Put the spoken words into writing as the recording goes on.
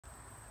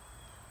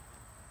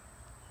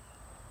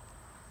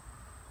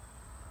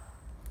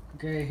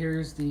Okay,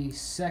 here's the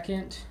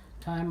second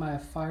time I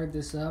fired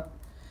this up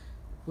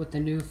with the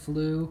new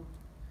flue.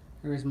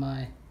 Here's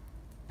my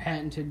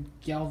patented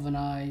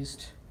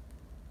galvanized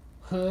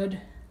hood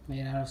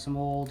made out of some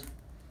old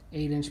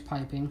 8-inch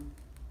piping,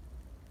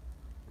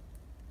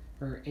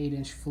 or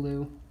 8-inch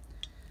flue.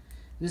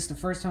 This is the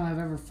first time I've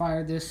ever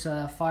fired this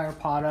fire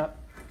pot up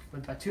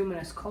with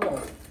bituminous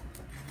coal.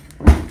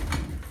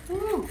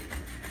 Woo!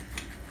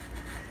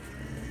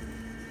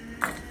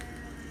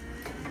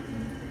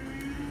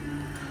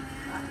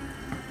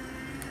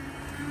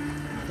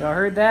 Y'all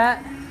heard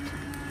that?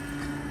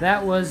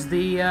 That was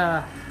the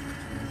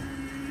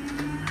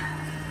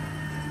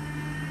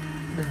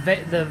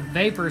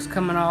vapors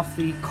coming off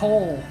the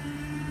coal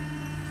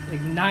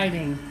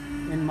igniting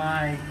in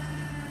my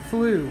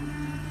flue.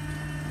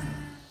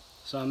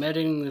 So I'm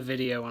editing the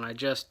video and I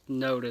just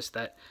noticed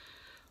that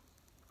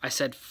I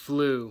said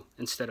flue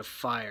instead of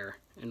fire,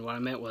 and what I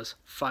meant was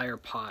fire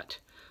pot.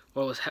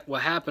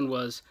 What happened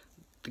was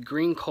the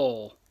green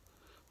coal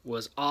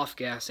was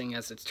off-gassing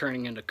as it's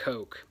turning into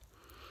coke.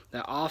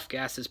 That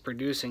off-gas it's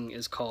producing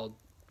is called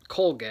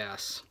coal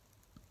gas,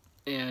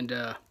 and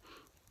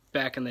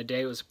back in the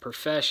day it was a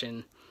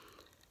profession.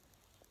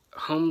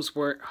 Homes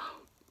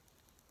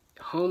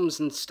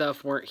and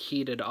stuff weren't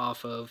heated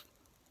off of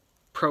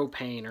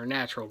propane or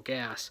natural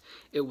gas.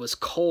 It was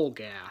coal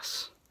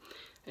gas,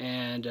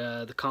 and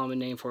the common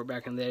name for it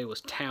back in the day was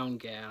town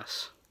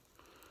gas.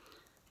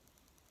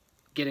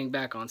 Getting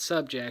back on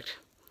subject,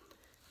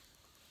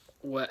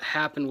 what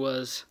happened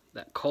was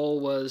that coal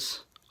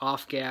was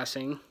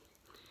off-gassing,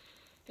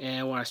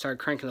 and when I started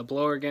cranking the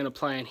blower again,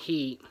 applying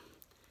heat,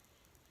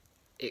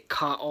 it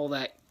caught all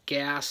that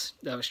gas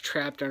that was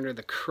trapped under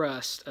the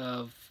crust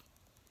of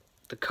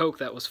the coke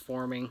that was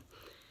forming,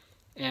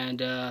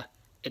 and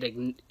it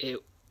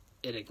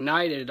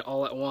ignited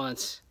all at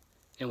once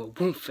and went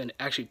woof, and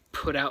actually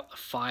put out the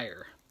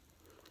fire.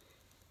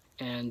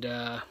 And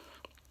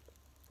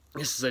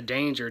this is a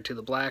danger to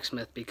the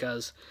blacksmith,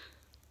 because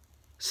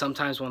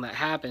sometimes when that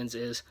happens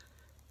is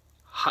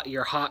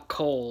your hot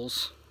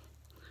coals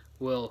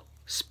will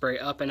spray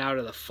up and out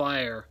of the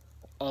fire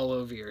all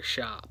over your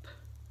shop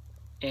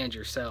and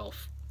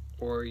yourself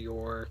or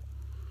your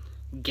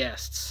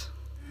guests.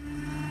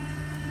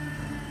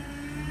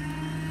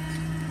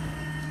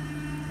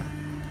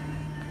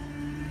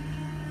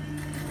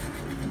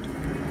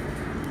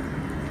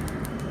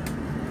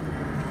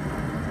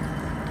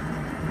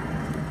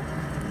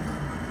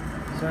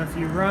 So if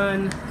you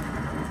run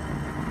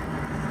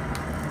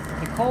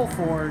the coal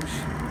forge,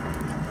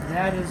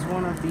 that is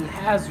one of the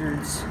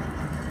hazards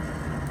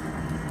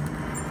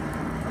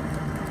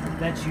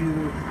that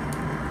you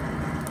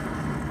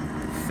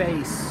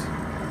face.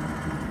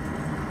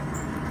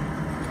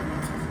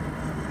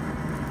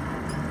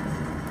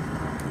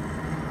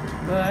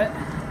 But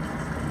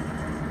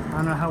I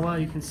don't know how well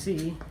you can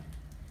see,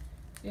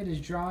 it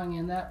is drawing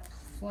in that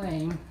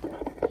flame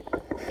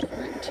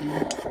pretty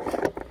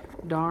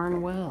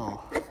darn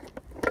well.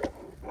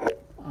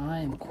 I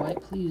am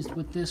quite pleased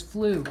with this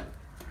flue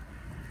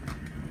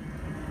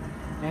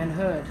and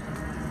hood.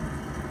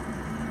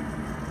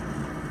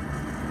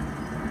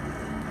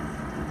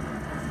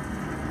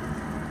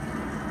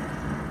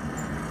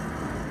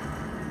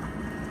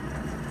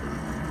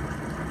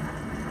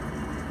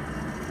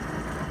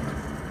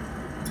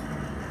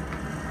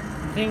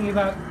 Thinking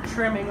about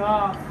trimming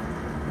off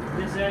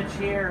this edge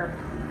here,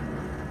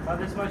 about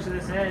this much of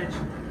this edge,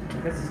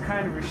 because it's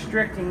kind of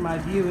restricting my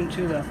view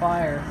into the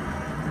fire.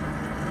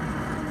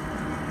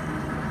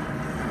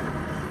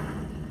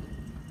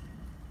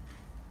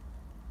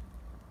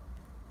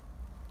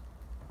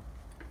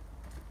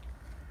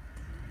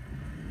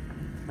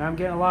 I'm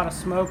getting a lot of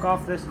smoke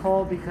off this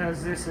coal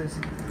because this is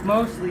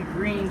mostly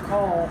green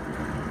coal.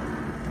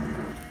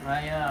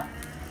 I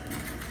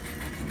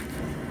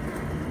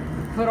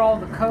put all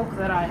the coke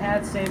that I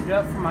had saved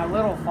up for my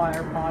little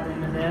fire pot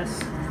into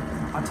this,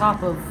 on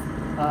top of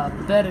a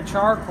bed of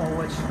charcoal,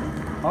 which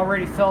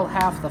already filled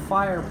half the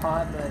fire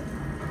pot, but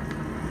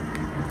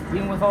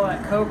even with all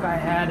that coke I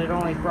had, it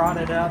only brought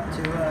it up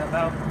to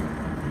about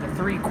the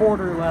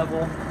 3/4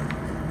 level.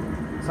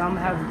 So I'm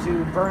having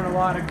to burn a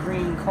lot of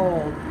green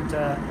coal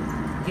to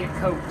get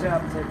coked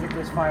up to get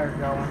this fire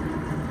going.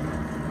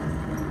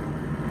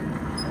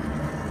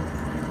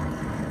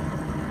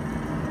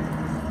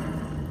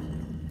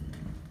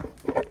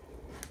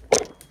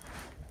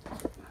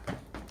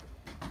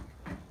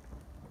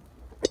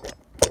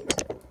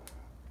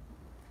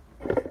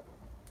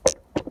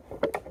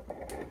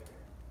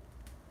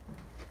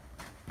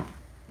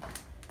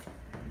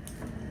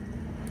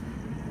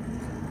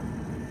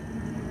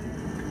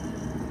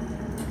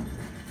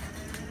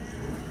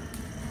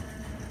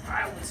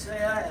 I would say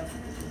I have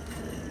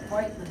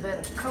quite the bit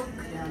of coke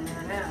down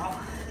there now.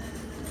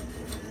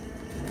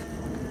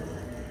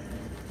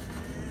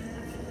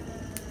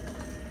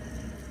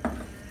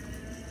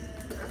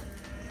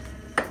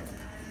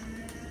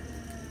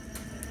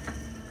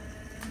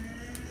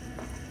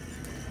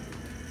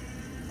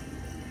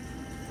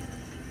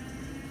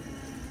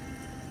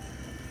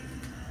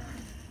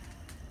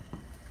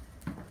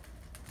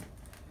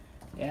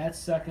 Yeah, it's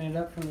sucking it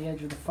up from the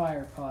edge of the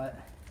fire pot.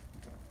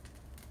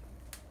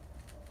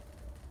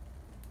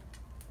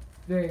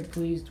 Very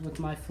pleased with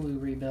my flue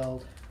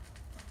rebuild.